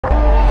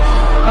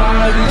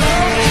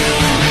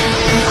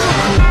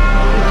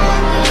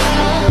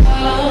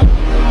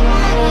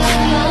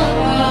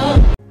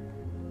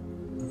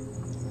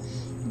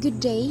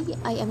Today,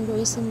 I am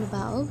Grayson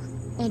Lubao,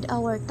 and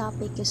our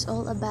topic is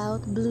all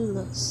about blue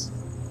laws.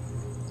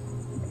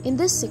 In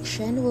this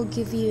section, we'll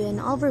give you an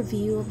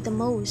overview of the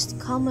most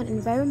common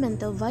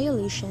environmental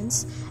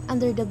violations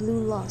under the blue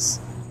laws,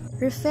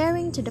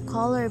 referring to the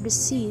color of the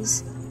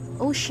seas,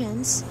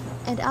 oceans,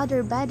 and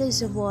other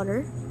bodies of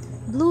water.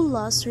 Blue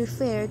laws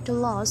refer to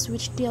laws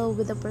which deal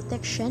with the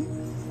protection,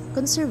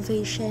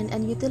 conservation,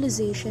 and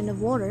utilization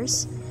of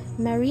waters,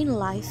 marine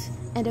life,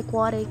 and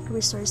aquatic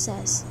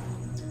resources.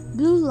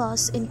 Blue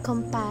laws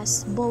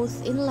encompass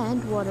both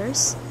inland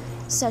waters,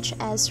 such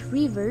as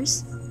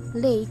rivers,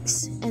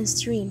 lakes, and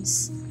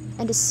streams,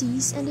 and the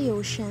seas and the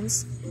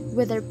oceans,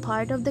 whether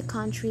part of the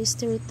country's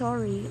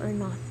territory or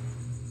not.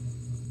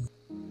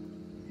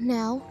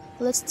 Now,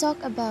 let's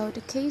talk about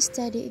a case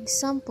study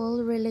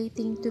example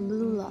relating to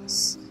blue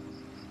laws.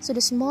 So the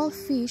small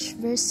fish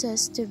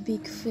versus the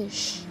big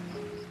fish.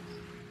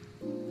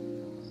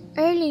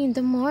 Early in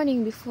the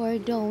morning before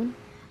dawn,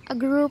 a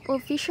group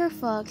of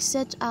fisherfolk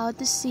set out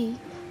to sea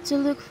to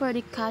look for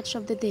the catch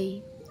of the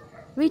day.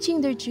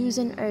 Reaching their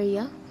chosen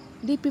area,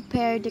 they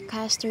prepared to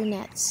cast their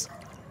nets.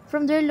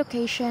 From their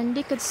location,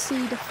 they could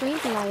see the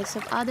faint lights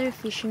of other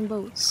fishing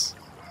boats.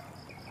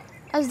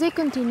 As they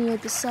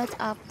continued to set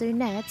up their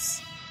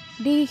nets,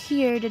 they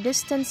hear the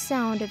distant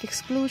sound of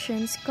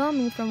explosions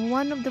coming from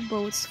one of the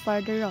boats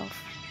farther off.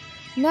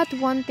 Not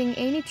wanting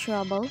any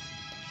trouble,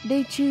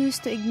 they choose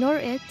to ignore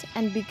it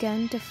and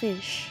began to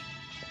fish.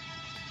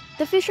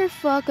 The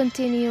fisherfolk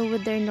continue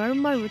with their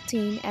normal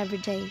routine every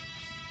day,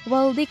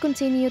 while they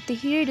continue to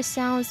hear the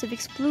sounds of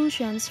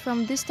explosions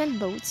from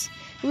distant boats,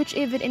 which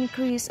even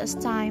increased as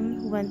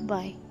time went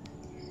by.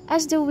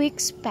 As the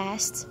weeks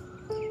passed,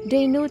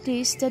 they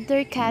noticed that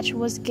their catch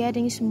was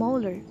getting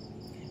smaller.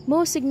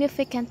 Most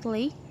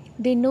significantly,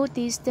 they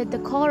noticed that the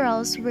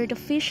corals where the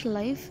fish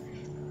live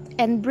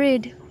and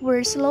breed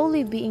were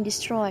slowly being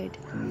destroyed,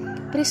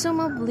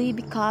 presumably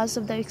because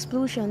of the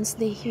explosions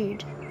they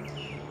heard.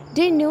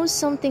 They knew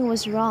something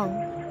was wrong,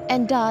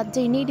 and that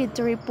they needed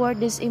to report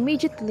this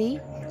immediately,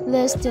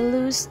 lest they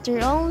lose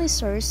their only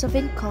source of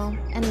income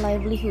and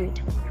livelihood.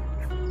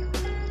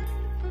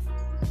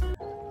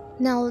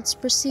 Now let's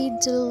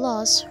proceed to the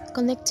laws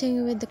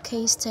connecting with the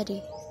case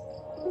study.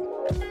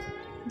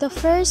 The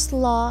first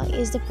law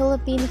is the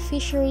Philippine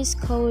Fisheries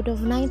Code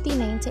of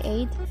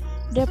 1998,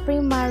 the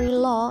primary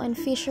law in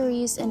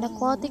fisheries and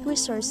aquatic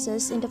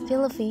resources in the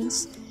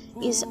Philippines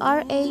is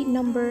RA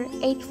number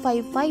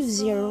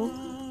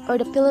 8550, or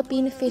the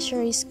Philippine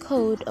Fisheries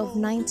Code of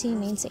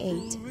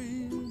 1998.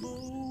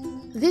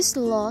 This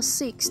law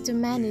seeks to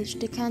manage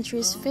the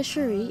country's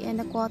fishery and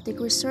aquatic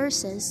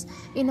resources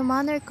in a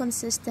manner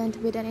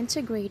consistent with an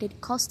integrated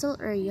coastal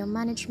area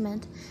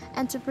management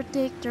and to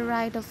protect the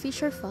right of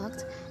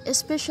fisherfolk,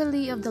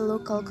 especially of the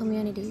local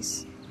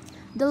communities.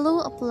 The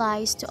law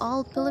applies to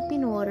all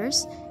Philippine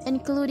waters,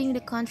 including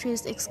the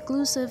country's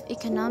exclusive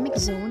economic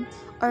zone,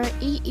 or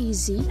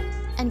EEZ,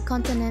 and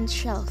continent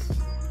shelf.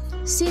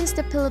 Since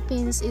the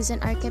Philippines is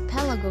an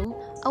archipelago,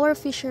 our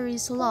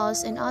fisheries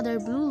laws and other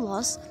blue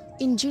laws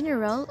in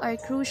general are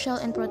crucial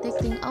in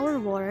protecting our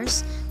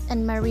waters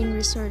and marine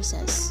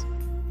resources.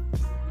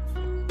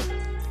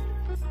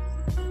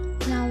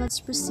 Now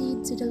let's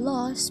proceed to the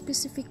law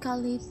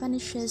specifically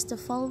punishes the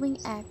following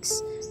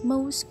acts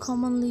most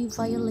commonly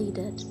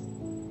violated.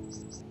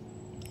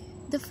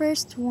 The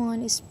first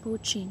one is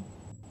poaching.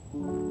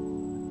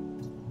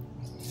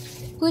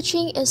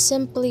 Poaching is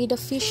simply the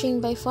fishing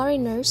by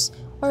foreigners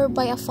or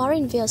by a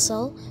foreign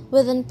vessel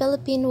within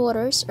Philippine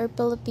waters or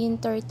Philippine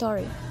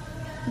territory.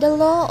 The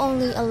law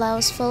only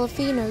allows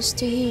Filipinos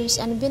to use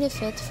and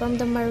benefit from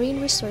the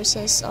marine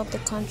resources of the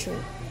country.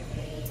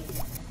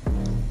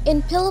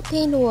 In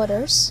Philippine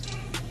waters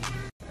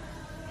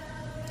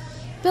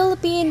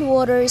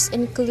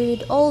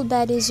include all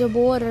bodies of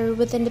water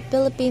within the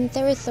Philippine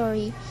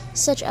territory,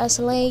 such as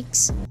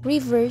lakes,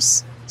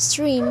 rivers,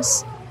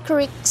 streams,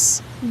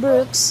 creeks,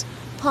 brooks,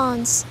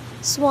 ponds,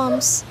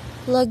 swamps,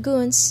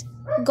 lagoons,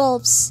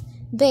 gulfs,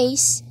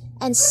 bays,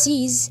 and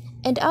seas,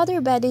 and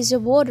other bodies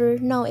of water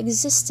now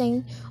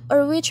existing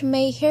or which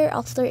may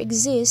hereafter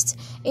exist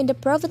in the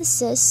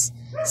provinces,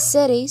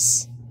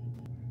 cities,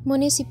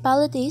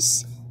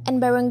 municipalities,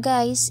 and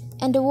barangays,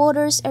 and the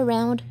waters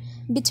around,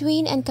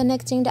 between, and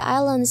connecting the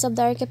islands of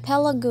the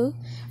archipelago,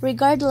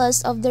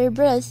 regardless of their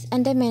breadth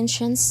and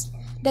dimensions,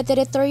 the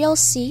territorial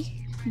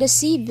sea, the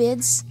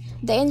seabeds,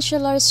 the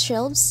insular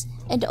shelves,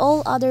 and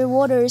all other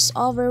waters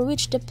over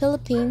which the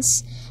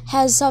Philippines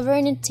has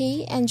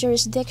sovereignty and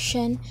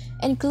jurisdiction,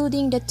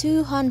 including the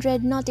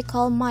 200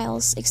 nautical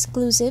miles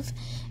exclusive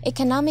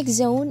economic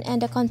zone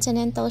and the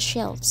continental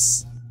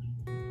shelves.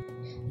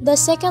 The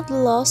second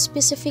law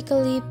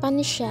specifically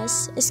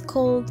punishes is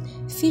called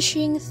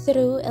fishing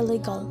through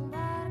illegal.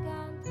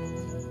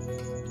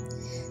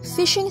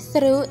 Fishing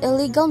through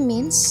illegal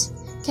means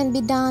can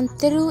be done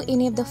through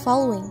any of the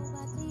following.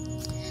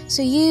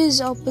 So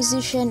use or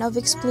possession of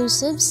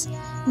explosives,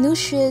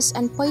 noxious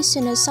and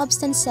poisonous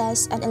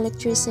substances and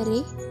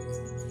electricity,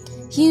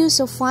 use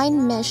of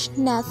fine mesh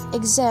net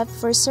except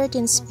for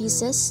certain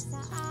species,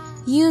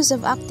 use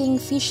of acting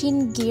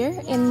fishing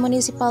gear in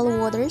municipal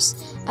waters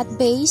at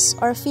bays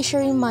or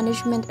fishery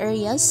management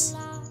areas,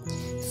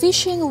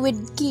 fishing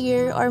with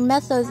gear or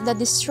method that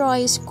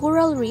destroys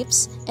coral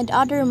reefs and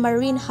other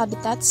marine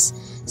habitats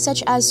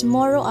such as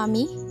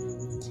moroami,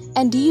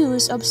 and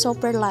use of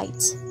super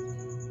lights.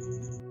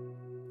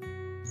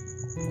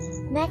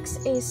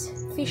 Next is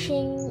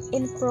fishing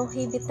in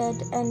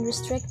prohibited and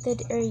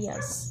restricted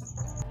areas.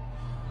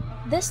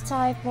 This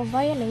type of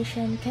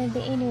violation can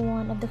be any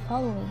one of the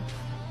following.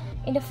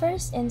 In the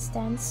first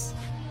instance,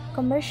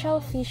 commercial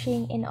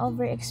fishing in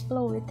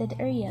overexploited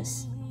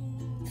areas,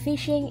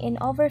 fishing in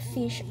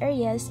overfished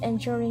areas and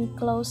during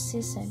closed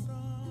season,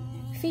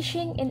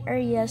 fishing in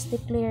areas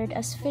declared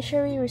as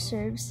fishery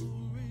reserves,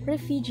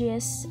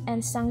 refuges,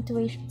 and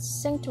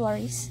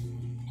sanctuaries,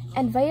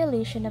 and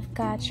violation of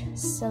catch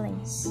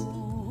ceilings.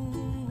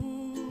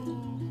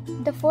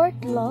 The fourth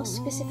law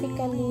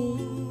specifically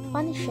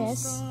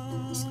punishes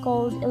is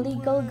called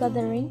illegal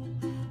gathering,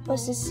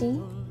 possessing,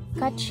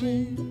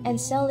 catching,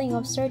 and selling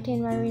of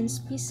certain marine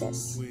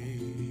species.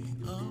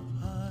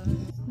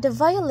 The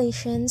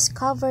violations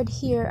covered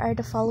here are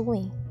the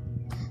following.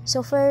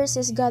 So first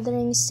is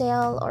gathering,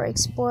 sale, or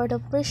export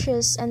of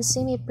precious and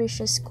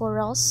semi-precious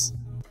corals.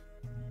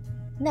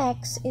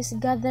 Next is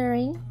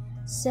gathering,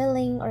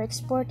 selling, or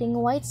exporting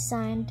white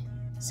sand,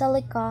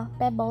 silica,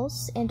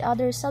 pebbles, and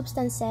other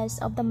substances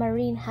of the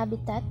marine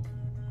habitat.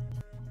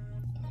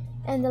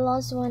 And the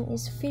last one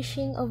is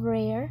fishing of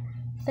rare,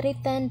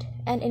 threatened,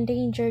 and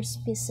endangered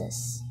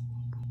species.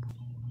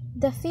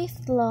 The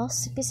fifth law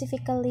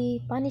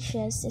specifically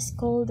punishes is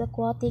called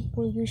aquatic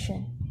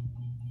pollution.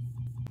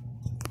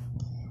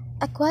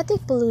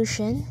 Aquatic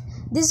pollution,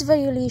 this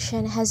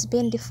violation has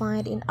been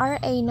defined in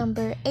RA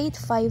number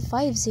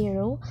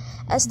 8550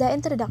 as the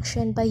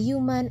introduction by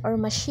human or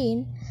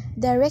machine,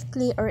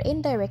 directly or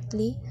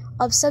indirectly,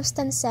 of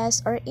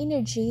substances or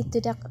energy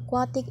to the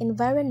aquatic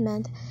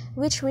environment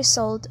which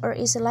result or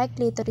is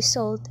likely to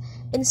result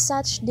in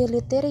such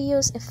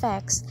deleterious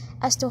effects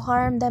as to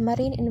harm the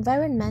marine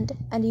environment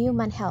and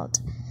human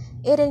health.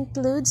 It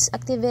includes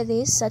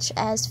activities such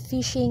as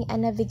fishing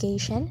and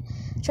navigation,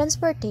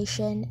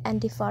 transportation,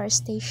 and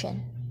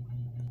deforestation.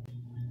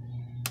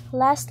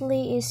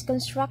 Lastly is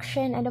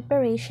construction and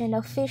operation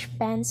of fish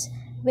pens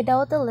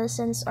without a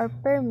license or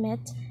permit,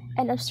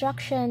 and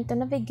obstruction to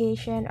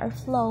navigation or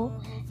flow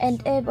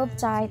and ebb of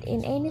tide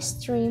in any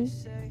stream,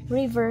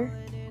 river,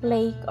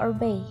 lake, or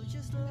bay.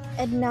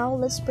 And now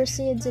let's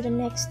proceed to the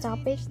next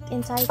topic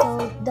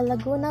entitled the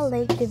Laguna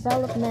Lake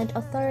Development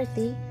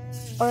Authority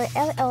or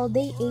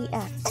LLDA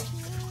Act.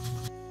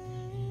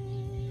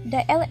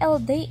 The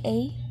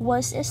LLDA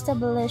was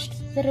established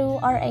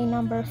through RA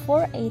number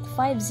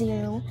 4850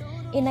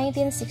 in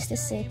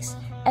 1966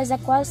 as a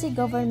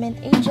quasi-government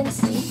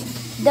agency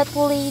that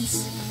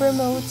leads,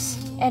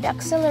 promotes, and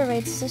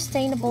accelerates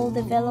sustainable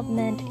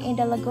development in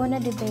the Laguna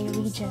de Bay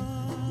region.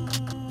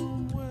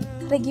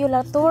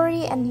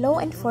 Regulatory and law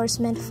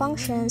enforcement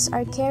functions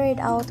are carried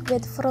out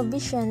with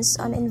provisions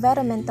on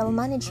environmental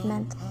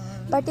management,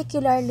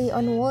 particularly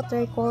on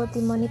water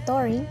quality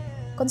monitoring,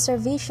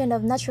 conservation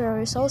of natural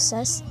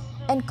resources,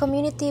 and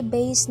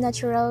community-based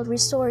natural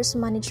resource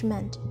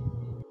management.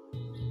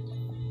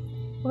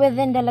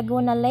 Within the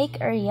Laguna Lake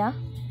area,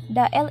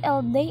 the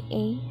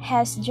LLDA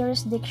has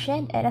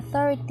jurisdiction and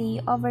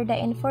authority over the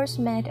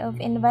enforcement of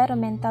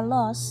environmental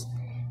laws,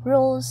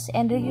 rules,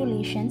 and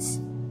regulations.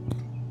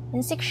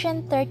 In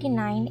Section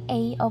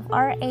 39A of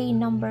RA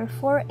number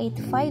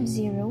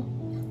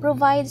 4850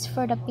 provides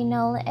for the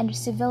penal and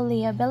civil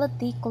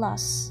liability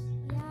clause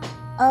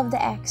of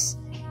the Acts.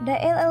 The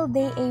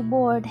LLDA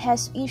Board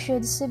has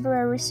issued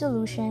several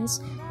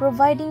resolutions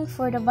providing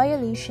for the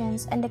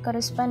violations and the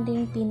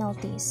corresponding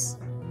penalties.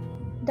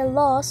 The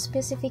law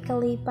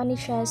specifically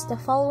punishes the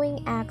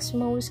following acts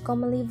most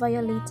commonly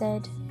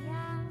violated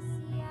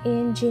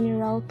in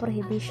general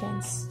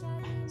prohibitions.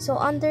 So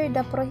under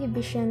the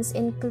prohibitions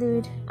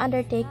include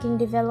undertaking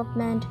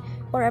development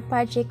or a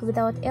project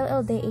without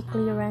LLDA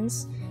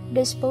clearance,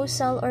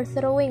 disposal or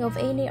throwing of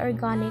any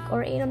organic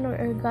or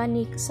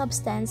inorganic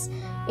substance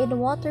in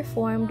water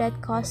form that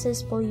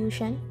causes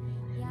pollution,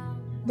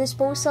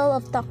 disposal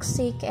of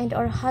toxic and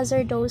or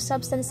hazardous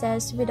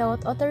substances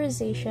without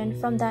authorization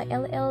from the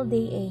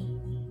LLDA.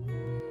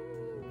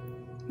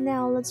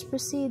 Now let's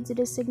proceed to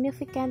the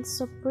significant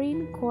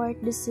Supreme Court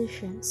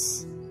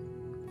decisions.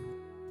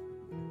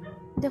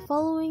 The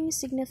following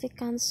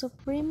significant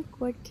Supreme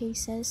Court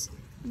cases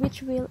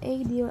which will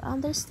aid your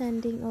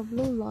understanding of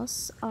law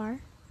laws are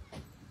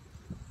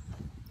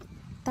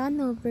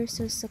Tano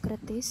versus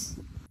Socrates,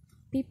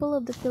 People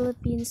of the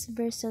Philippines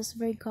versus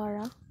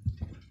Vergara,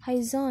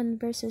 Haizon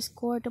versus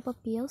Court of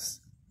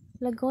Appeals,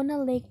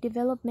 Laguna Lake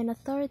Development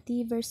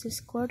Authority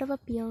versus Court of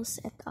Appeals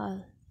et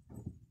al.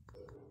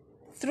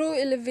 Through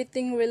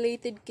elevating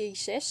related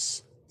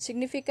cases,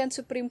 significant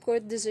Supreme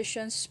Court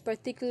decisions,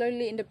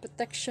 particularly in the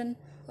protection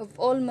of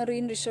all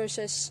marine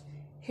resources,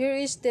 here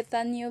is the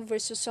Tanyo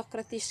versus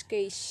Socrates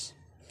case.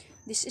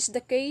 This is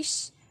the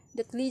case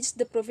that leads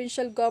the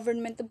provincial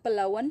government of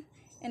Palawan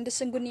and the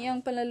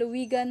Sangguniang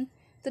Panlalawigan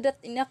to that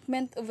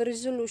enactment of a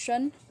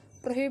resolution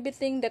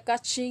prohibiting the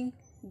catching,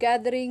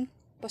 gathering,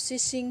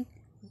 possessing,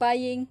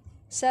 buying,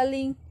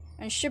 selling,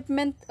 and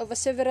shipment of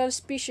several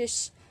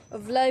species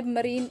of live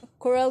marine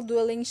coral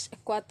dwellings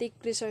aquatic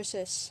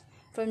resources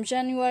from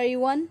January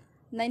 1,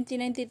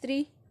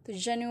 1993 to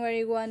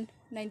January 1,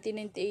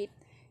 1998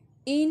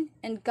 in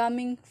and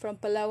coming from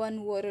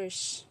Palawan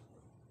waters.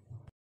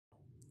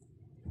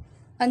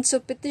 And so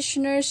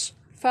petitioners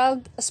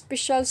filed a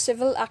special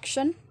civil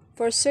action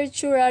for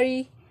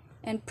certiorari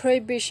and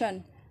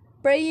prohibition,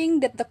 praying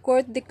that the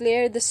court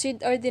declare the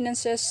said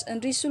ordinances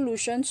and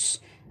resolutions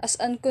as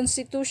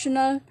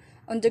unconstitutional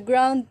on the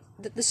ground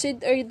that the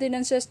said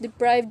ordinances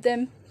deprive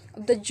them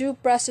of the due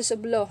process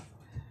of law,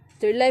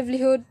 their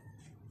livelihood,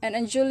 and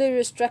unduly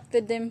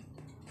restricted them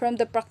from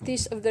the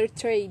practice of their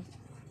trade.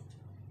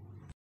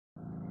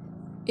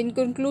 In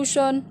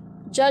conclusion,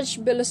 Judge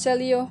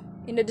Beloselio,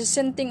 in a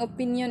dissenting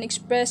opinion,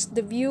 expressed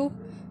the view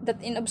that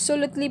in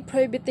absolutely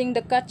prohibiting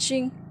the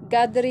catching,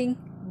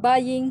 gathering,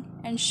 buying,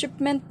 and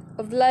shipment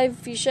of live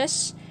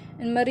fishes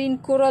and marine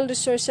coral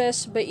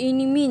resources by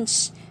any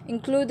means,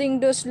 including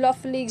those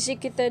lawfully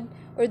executed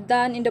or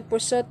done in the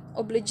pursuit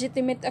of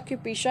legitimate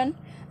occupation,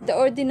 the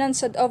ordinance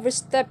had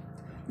overstepped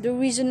the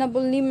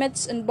reasonable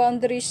limits and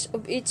boundaries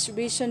of its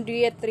raison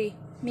d'etre,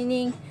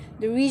 meaning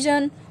the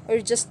reason or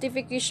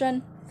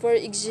justification for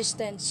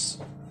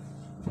existence.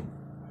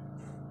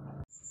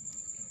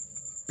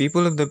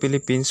 People of the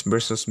Philippines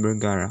versus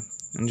Vergara.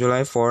 On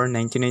July 4,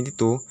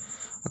 1992,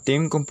 a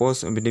team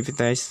composed of a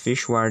deputized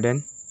fish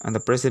warden and the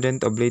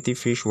president of Leyte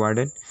Fish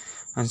Warden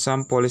and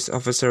some police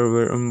officers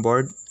were on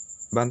board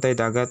Bantay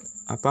Dagat,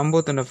 a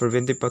pamboat on a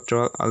preventive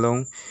patrol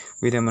along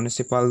with the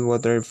municipal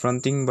water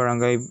fronting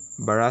Barangay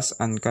Baras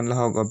and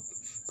Canlahog of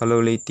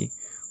Palau Leyte.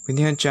 When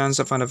they had chance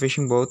to find a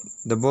fishing boat,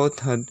 the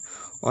boat had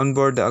on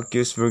board the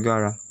accused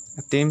Vergara.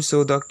 A team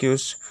saw the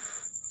accused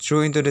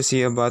threw into the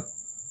sea about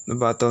the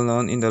battle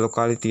known in the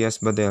locality as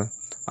Badel,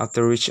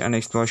 after which an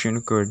explosion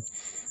occurred.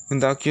 When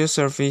the accused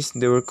surfaced,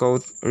 they were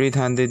caught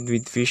red-handed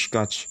with fish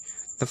catch.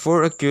 The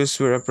 4 accused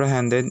were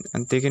apprehended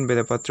and taken by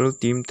the patrol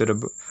team to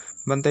the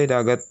Bantay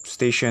Dagat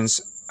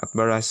stations at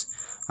Baras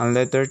and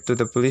later to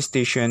the police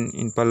station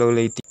in Palau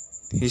Leyte.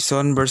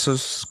 Hison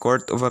versus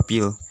Court of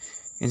Appeal.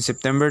 In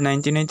September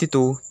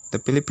 1992, the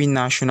Philippine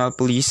National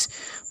Police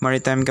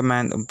Maritime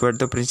Command of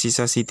Puerto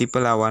Princesa City,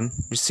 Palawan,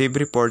 received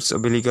reports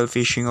of illegal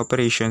fishing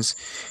operations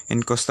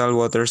in coastal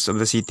waters of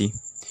the city.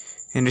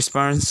 In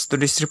response to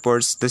these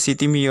reports, the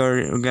city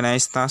mayor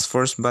organized Task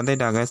Force Bantay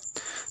Dagat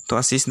to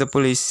assist the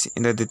police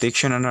in the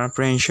detection and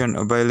apprehension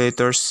of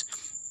violators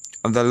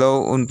of the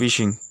law on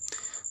fishing.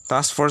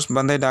 Task Force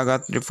Bantay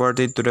Dagat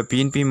reported to the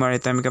PNP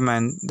Maritime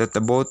Command that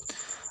the boat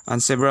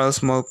and several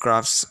small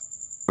crafts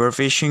were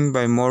fishing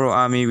by Moro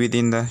Army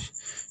within the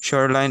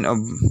shoreline of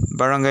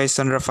Barangay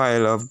San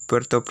Rafael of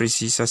Puerto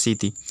Princesa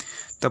City.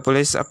 The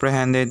police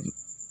apprehended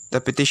the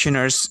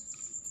petitioners.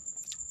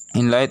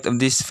 In light of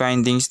these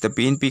findings, the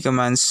PNP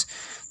commands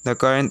the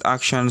current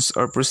actions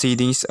or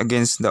proceedings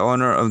against the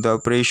owner of the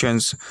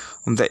operations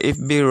of the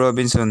F.B.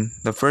 Robinson,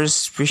 the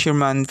First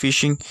Fisherman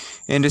Fishing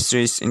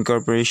Industries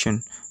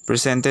Incorporation,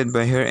 presented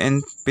by her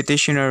and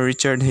petitioner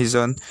Richard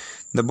Hizon,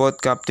 the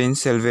boat captain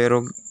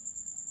Silvero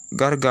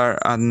Gargar,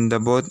 and the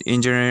boat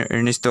engineer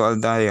Ernesto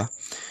Aldaya.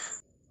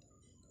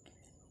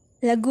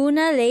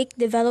 Laguna Lake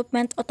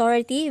Development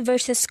Authority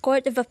versus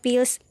Court of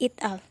Appeals et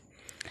al.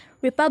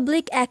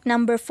 Republic Act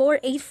No.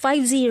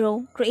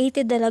 4850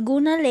 created the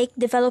Laguna Lake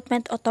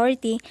Development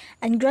Authority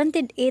and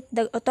granted it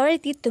the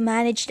authority to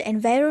manage the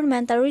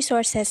environmental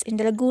resources in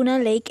the Laguna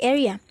Lake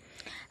area.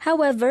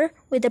 However,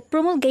 with the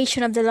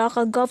promulgation of the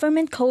Local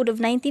Government Code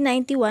of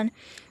 1991,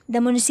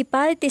 the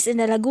municipalities in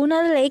the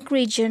Laguna Lake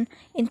region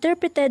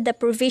interpreted the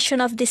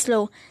provision of this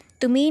law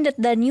to mean that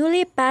the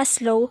newly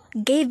passed law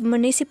gave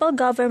municipal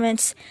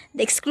governments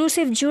the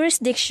exclusive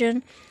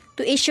jurisdiction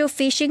to issue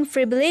fishing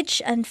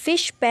privilege and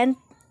fish pen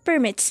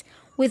permits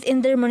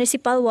within their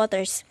municipal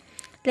waters.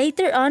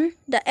 Later on,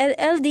 the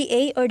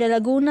LLDA or the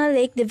Laguna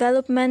Lake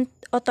Development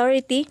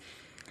Authority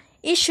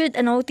issued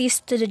a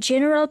notice to the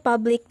general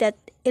public that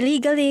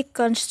illegally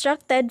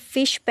constructed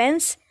fish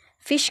pens,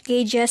 fish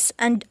cages,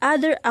 and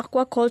other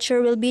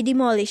aquaculture will be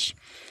demolished.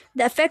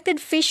 The affected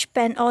fish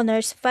pen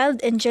owners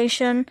filed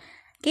injunction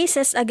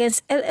cases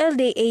against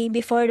LLDA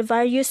before the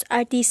various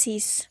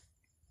RTCs.